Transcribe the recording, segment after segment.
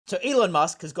So Elon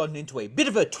Musk has gotten into a bit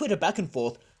of a Twitter back and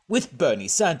forth with Bernie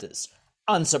Sanders,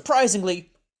 unsurprisingly,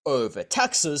 over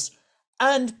taxes,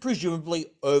 and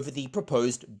presumably over the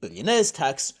proposed billionaires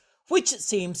tax, which it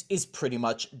seems is pretty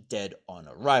much dead on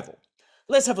arrival.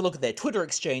 Let's have a look at their Twitter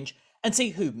exchange and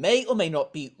see who may or may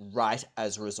not be right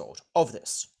as a result of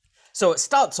this. So it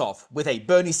starts off with a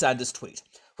Bernie Sanders tweet,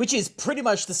 which is pretty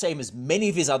much the same as many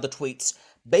of his other tweets,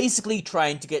 basically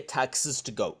trying to get taxes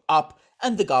to go up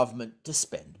and the government to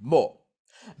spend more.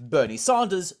 Bernie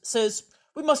Sanders says,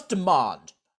 "We must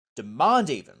demand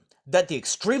even, that the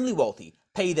extremely wealthy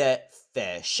pay their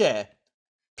fair share,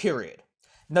 period."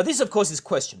 Now this of course is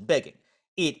question begging.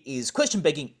 It is question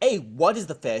begging, A, what is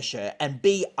the fair share, and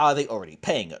B, are they already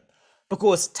paying it?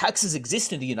 Because taxes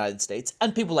exist in the United States,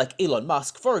 and people like Elon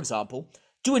Musk, for example,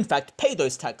 do in fact pay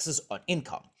those taxes on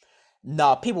income.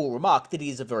 Now, people will remark that he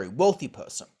is a very wealthy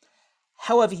person.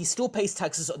 However, he still pays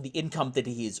taxes on the income that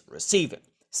he is receiving,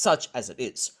 such as it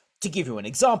is. To give you an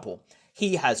example,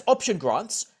 he has option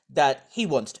grants that he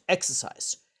wants to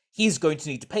exercise. He is going to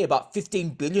need to pay about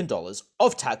 $15 billion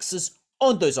of taxes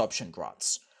on those option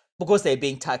grants, because they're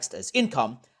being taxed as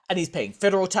income, and he's paying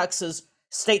federal taxes,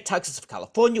 state taxes for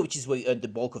California, which is where he earned the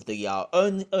bulk of the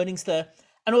earnings there,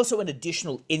 and also an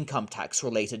additional income tax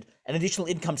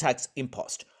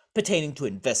impost pertaining to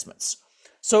investments.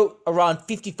 So around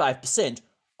 55%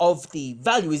 of the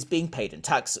value is being paid in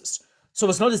taxes. So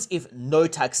it's not as if no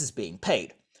tax is being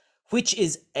paid, which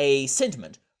is a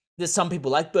sentiment that some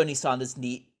people like Bernie Sanders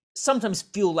sometimes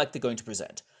feel like they're going to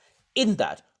present, in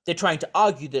that they're trying to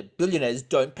argue that billionaires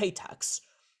don't pay tax,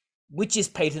 which is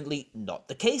patently not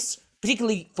the case,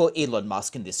 particularly for Elon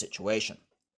Musk in this situation.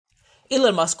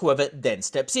 Elon Musk, however, then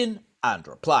steps in and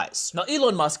replies. Now,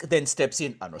 Elon Musk then steps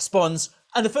in and responds,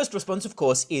 and the first response, of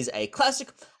course, is a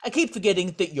classic, "I keep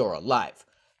forgetting that you're alive,"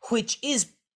 which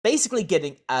is basically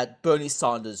getting at Bernie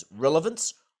Sanders'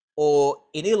 relevance, or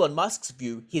in Elon Musk's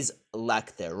view, his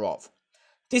lack thereof.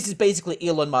 This is basically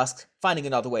Elon Musk finding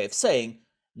another way of saying,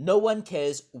 no one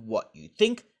cares what you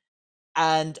think,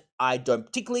 and I don't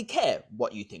particularly care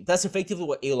what you think. That's effectively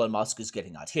what Elon Musk is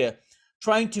getting at here,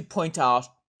 trying to point out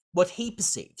what he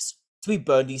perceives to be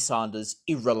Bernie Sanders'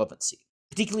 irrelevancy,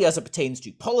 particularly as it pertains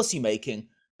to policy making,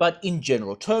 but in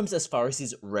general terms as far as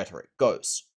his rhetoric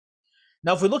goes.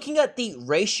 Now, if we're looking at the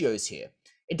ratios here,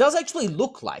 it does actually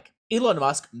look like Elon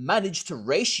Musk managed to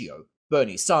ratio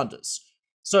Bernie Sanders.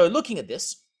 So looking at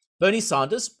this, Bernie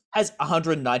Sanders has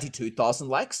 192,000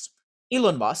 likes,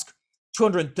 Elon Musk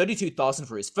 232,000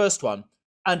 for his first one,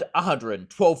 and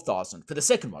 112,000 for the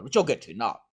second one, which I'll get to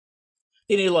now.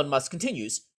 Then Elon Musk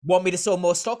continues, "Want me to sell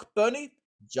more stock, Bernie?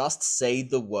 Just say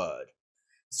the word."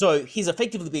 So he's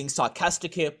effectively being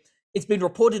sarcastic here. It's been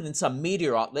reported in some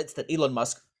media outlets that Elon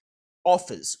Musk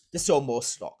offers to sell more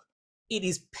stock. It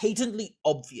is patently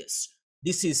obvious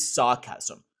this is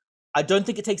sarcasm. I don't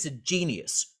think it takes a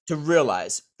genius to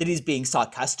realize that he's being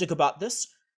sarcastic about this,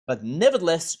 but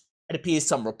nevertheless, it appears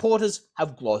some reporters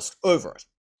have glossed over it.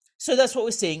 So that's what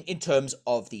we're seeing in terms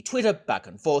of the Twitter back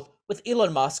and forth, with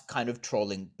Elon Musk kind of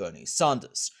trolling Bernie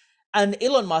Sanders, and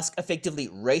Elon Musk effectively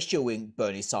ratioing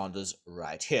Bernie Sanders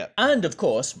right here. And of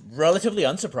course, relatively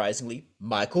unsurprisingly,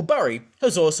 Michael Burry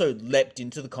has also leapt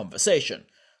into the conversation,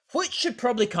 which should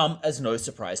probably come as no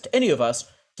surprise to any of us,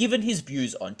 given his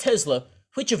views on Tesla,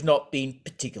 which have not been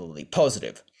particularly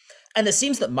positive. And it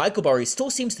seems that Michael Burry still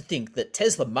seems to think that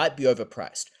Tesla might be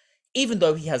overpriced, even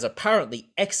though he has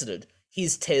apparently exited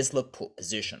his Tesla put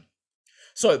position.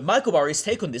 So Michael Burry's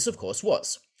take on this, of course,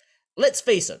 was, let's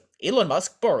face it, Elon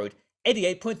Musk borrowed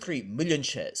 88.3 million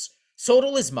shares, sold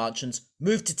all his mansions,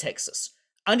 moved to Texas,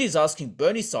 and is asking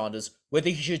Bernie Sanders whether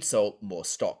he should sell more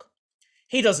stock.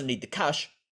 He doesn't need the cash,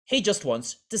 he just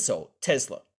wants to sell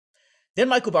Tesla. Then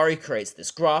Michael Burry creates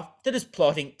this graph that is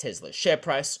plotting Tesla's share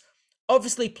price,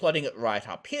 obviously plotting it right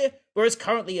up here, whereas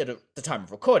currently at the time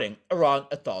of recording, around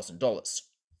 $1,000.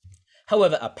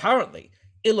 However, apparently,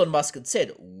 Elon Musk had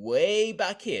said way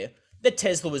back here that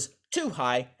Tesla was too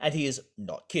high, and he is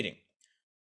not kidding.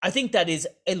 I think that is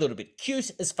a little bit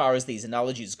cute as far as these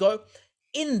analogies go,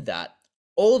 in that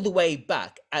all the way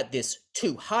back at this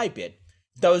too high bit,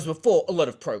 that was before a lot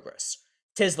of progress.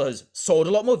 Tesla has sold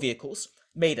a lot more vehicles,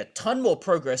 made a ton more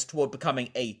progress toward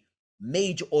becoming a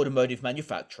major automotive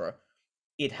manufacturer.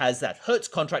 It has that Hertz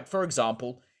contract, for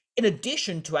example, in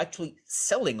addition to actually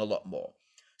selling a lot more.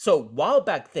 So while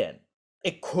back then,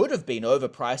 it could have been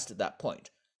overpriced at that point,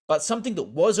 but something that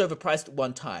was overpriced at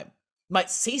one time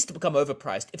might cease to become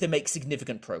overpriced if they make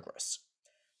significant progress.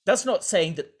 That's not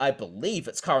saying that I believe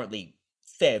it's currently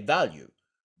fair value,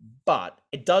 but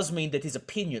it does mean that his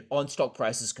opinion on stock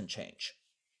prices can change.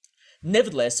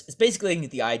 Nevertheless, it's basically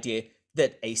the idea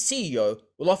that a CEO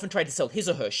will often try to sell his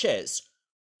or her shares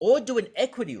or do an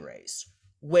equity raise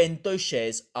when those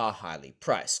shares are highly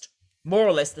priced. More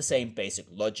or less the same basic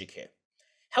logic here.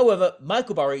 However,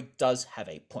 Michael Burry does have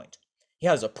a point. He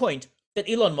has a point that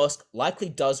Elon Musk likely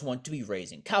does want to be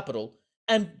raising capital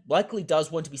and likely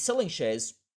does want to be selling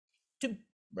shares to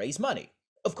raise money.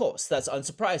 Of course, that's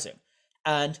unsurprising.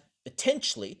 And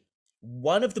potentially,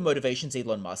 one of the motivations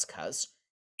Elon Musk has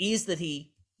is that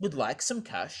he would like some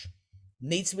cash,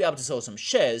 needs to be able to sell some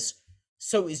shares,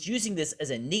 so is using this as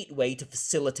a neat way to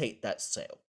facilitate that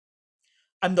sale.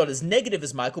 I'm not as negative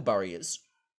as Michael Burry is,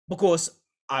 because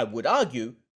I would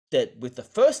argue that with the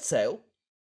first sale,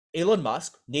 Elon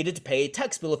Musk needed to pay a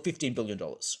tax bill of $15 billion.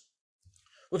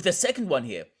 With the second one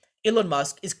here, Elon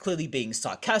Musk is clearly being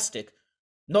sarcastic,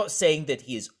 not saying that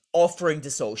he is offering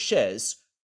to sell shares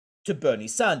to Bernie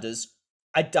Sanders.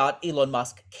 I doubt Elon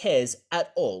Musk cares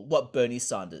at all what Bernie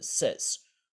Sanders says.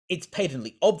 It's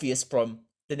patently obvious from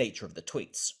the nature of the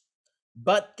tweets.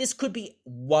 But this could be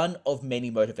one of many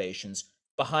motivations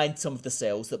behind some of the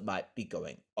sales that might be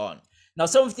going on. Now,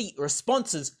 some of the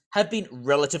responses have been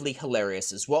relatively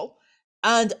hilarious as well,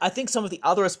 and I think some of the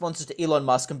other responses to Elon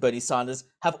Musk and Bernie Sanders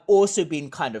have also been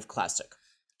kind of classic.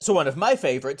 So one of my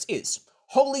favorites is,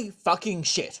 "Holy fucking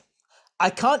shit. I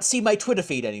can't see my Twitter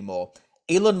feed anymore.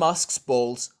 Elon Musk's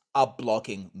balls are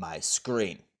blocking my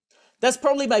screen." That's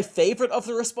probably my favorite of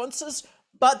the responses,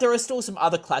 but there are still some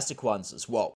other classic ones as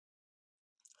well.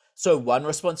 So one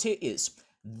response here is,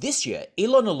 "This year,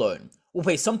 Elon alone will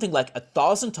pay something like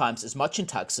 1,000 times as much in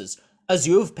taxes as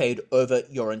you have paid over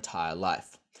your entire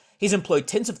life. He's employed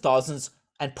tens of thousands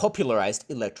and popularized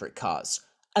electric cars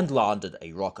and landed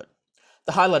a rocket.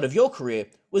 The highlight of your career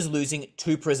was losing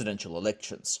 2 presidential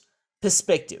elections.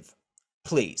 Perspective,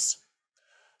 please."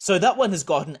 So that one has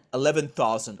gotten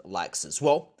 11,000 likes as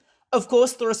well. Of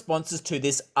course, the responses to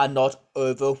this are not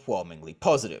overwhelmingly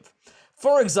positive.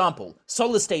 For example,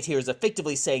 Solid State here is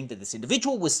effectively saying that this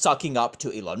individual was sucking up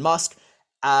to Elon Musk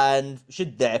and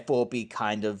should therefore be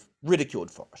kind of ridiculed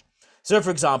for it. So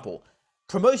for example,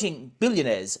 promoting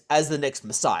billionaires as the next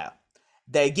messiah.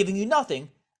 They're giving you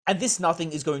nothing, and this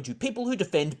nothing is going to people who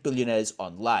defend billionaires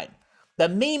online. The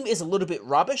meme is a little bit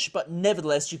rubbish, but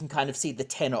nevertheless you can kind of see the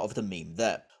tenor of the meme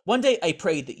there. One day I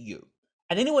pray that you,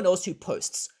 and anyone else who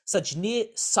posts such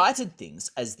near-sighted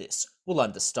things as this, will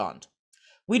understand.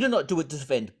 We do not do it to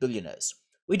defend billionaires.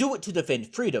 We do it to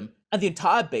defend freedom and the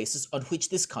entire basis on which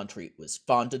this country was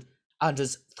founded and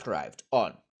has thrived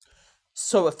on.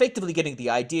 So effectively getting the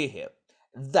idea here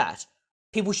that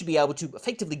people should be able to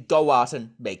effectively go out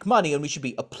and make money, and we should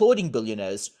be applauding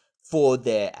billionaires for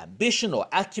their ambition or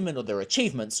acumen or their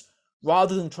achievements,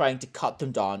 rather than trying to cut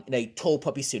them down in a tall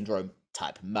poppy syndrome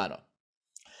type manner.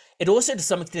 It also to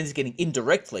some extent is getting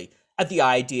indirectly at the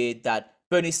idea that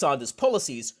Bernie Sanders'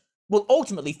 policies will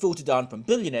ultimately filter down from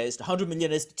billionaires to 100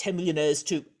 millionaires to 10 millionaires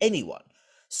to anyone.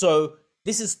 So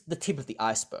this is the tip of the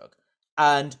iceberg.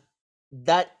 And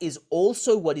that is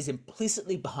also what is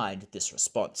implicitly behind this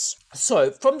response.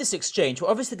 So from this exchange, we're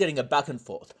obviously getting a back and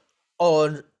forth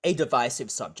on a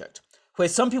divisive subject, where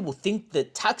some people think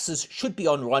that taxes should be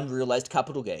on unrealized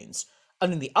capital gains.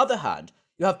 And on the other hand,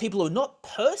 you have people who are not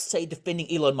per se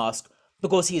defending Elon Musk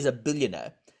because he is a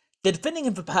billionaire. They're defending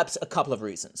him for perhaps a couple of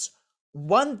reasons.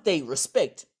 One, they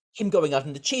respect him going out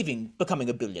and achieving becoming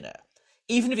a billionaire.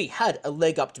 Even if he had a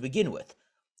leg up to begin with,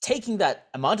 taking that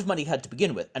amount of money he had to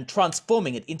begin with and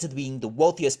transforming it into being the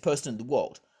wealthiest person in the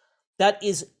world, that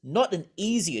is not an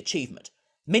easy achievement.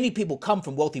 Many people come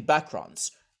from wealthy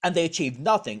backgrounds and they achieve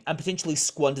nothing and potentially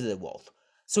squander their wealth.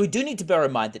 So we do need to bear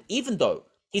in mind that even though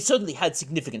he certainly had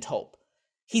significant help,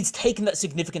 he's taken that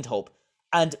significant help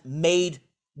and made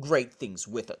great things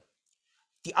with it.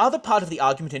 The other part of the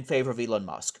argument in favor of Elon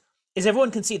Musk is everyone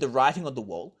can see the writing on the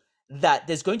wall that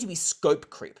there's going to be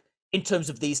scope creep in terms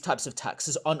of these types of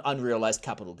taxes on unrealized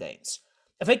capital gains.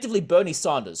 Effectively, Bernie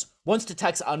Sanders wants to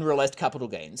tax unrealized capital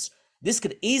gains. This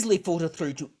could easily filter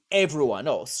through to everyone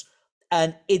else,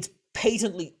 and it's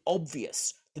patently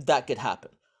obvious that that could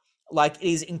happen. Like, it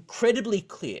is incredibly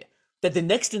clear that the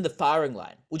next in the firing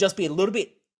line will just be a little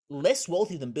bit less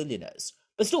wealthy than billionaires,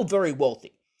 but still very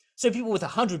wealthy. So people with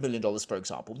 $100 million, for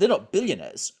example, they're not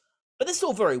billionaires, but they're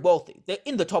still very wealthy. They're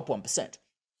in the top 1%.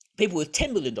 People with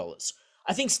 $10 million,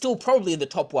 I think still probably in the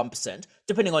top 1%,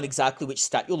 depending on exactly which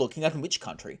stat you're looking at in which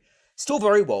country. Still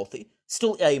very wealthy,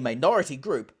 still a minority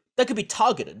group that could be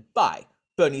targeted by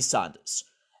Bernie Sanders.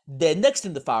 They're next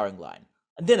in the firing line.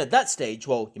 And then at that stage,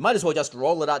 well, you might as well just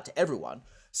roll it out to everyone,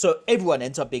 so everyone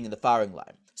ends up being in the firing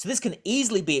line. So this can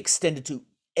easily be extended to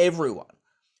everyone,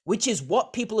 which is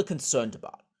what people are concerned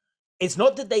about. It's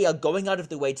not that they are going out of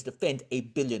their way to defend a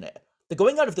billionaire. they're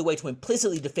going out of their way to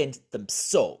implicitly defend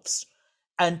themselves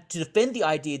and to defend the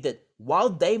idea that while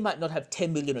they might not have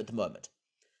 10 million at the moment,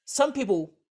 some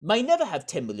people may never have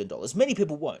 $10 million, many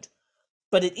people won't,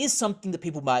 but it is something that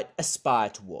people might aspire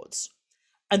towards.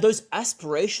 And those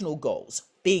aspirational goals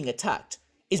being attacked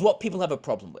is what people have a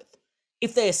problem with.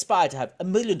 If they aspire to have $1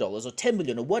 million or 10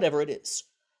 million or whatever it is,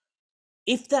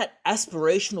 if that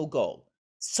aspirational goal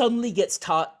suddenly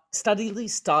steadily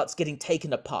starts getting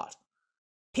taken apart,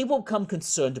 people become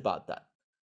concerned about that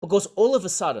because all of a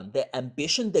sudden their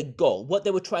ambition, their goal, what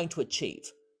they were trying to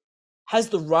achieve, has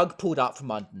the rug pulled out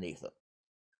from underneath it.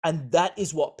 And that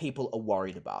is what people are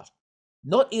worried about.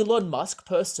 Not Elon Musk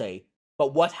per se,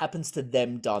 but what happens to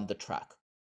them down the track.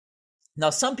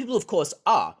 Now, some people, of course,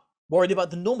 are worried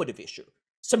about the normative issue.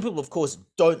 Some people, of course,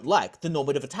 don't like the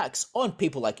normative attacks on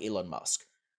people like Elon Musk.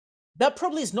 That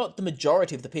probably is not the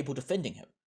majority of the people defending him.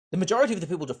 The majority of the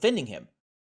people defending him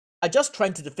are just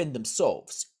trying to defend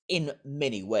themselves in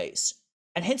many ways.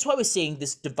 And hence why we're seeing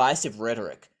this divisive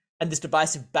rhetoric and this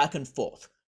divisive back and forth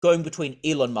going between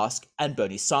Elon Musk and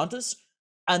Bernie Sanders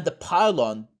and the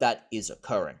pile-on that is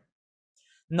occurring.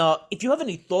 Now, if you have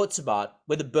any thoughts about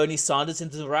whether Bernie Sanders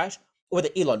is in the right or whether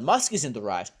Elon Musk is in the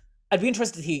right, I'd be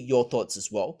interested to hear your thoughts as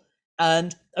well.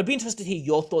 And I'd be interested to hear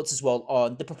your thoughts as well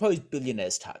on the proposed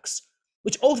billionaires tax,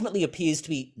 which ultimately appears to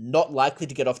be not likely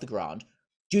to get off the ground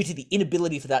due to the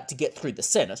inability for that to get through the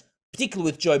Senate,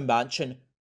 particularly with Joe Manchin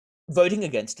voting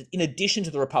against it in addition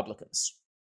to the Republicans.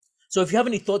 So if you have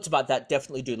any thoughts about that,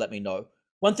 definitely do let me know.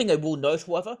 One thing I will note,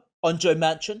 however, on Joe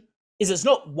Manchin is it's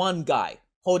not one guy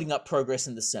holding up progress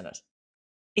in the Senate.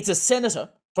 It's a senator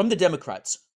from the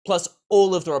Democrats plus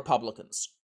all of the Republicans.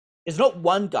 It's not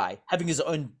one guy having his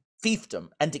own fiefdom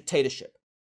and dictatorship.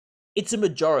 It's a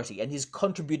majority, and he's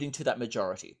contributing to that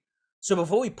majority. So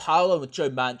before we pile on with Joe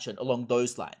Manchin along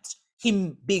those lines,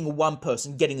 him being one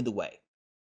person getting in the way,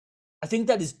 I think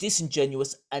that is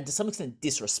disingenuous and to some extent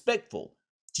disrespectful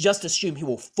to just assume he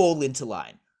will fall into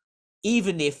line,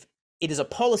 even if it is a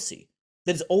policy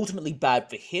that is ultimately bad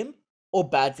for him or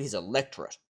bad for his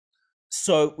electorate.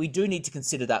 So we do need to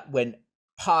consider that when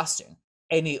passing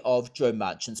any of Joe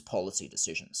Manchin's policy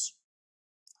decisions.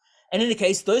 And in any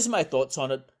case, those are my thoughts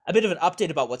on it. A bit of an update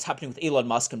about what's happening with Elon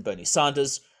Musk and Bernie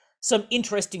Sanders. Some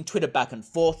interesting Twitter back and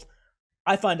forth.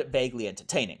 I find it vaguely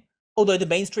entertaining, although the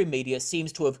mainstream media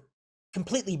seems to have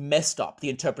completely messed up the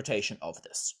interpretation of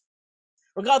this.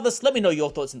 Regardless, let me know your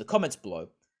thoughts in the comments below,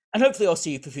 and hopefully I'll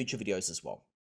see you for future videos as well.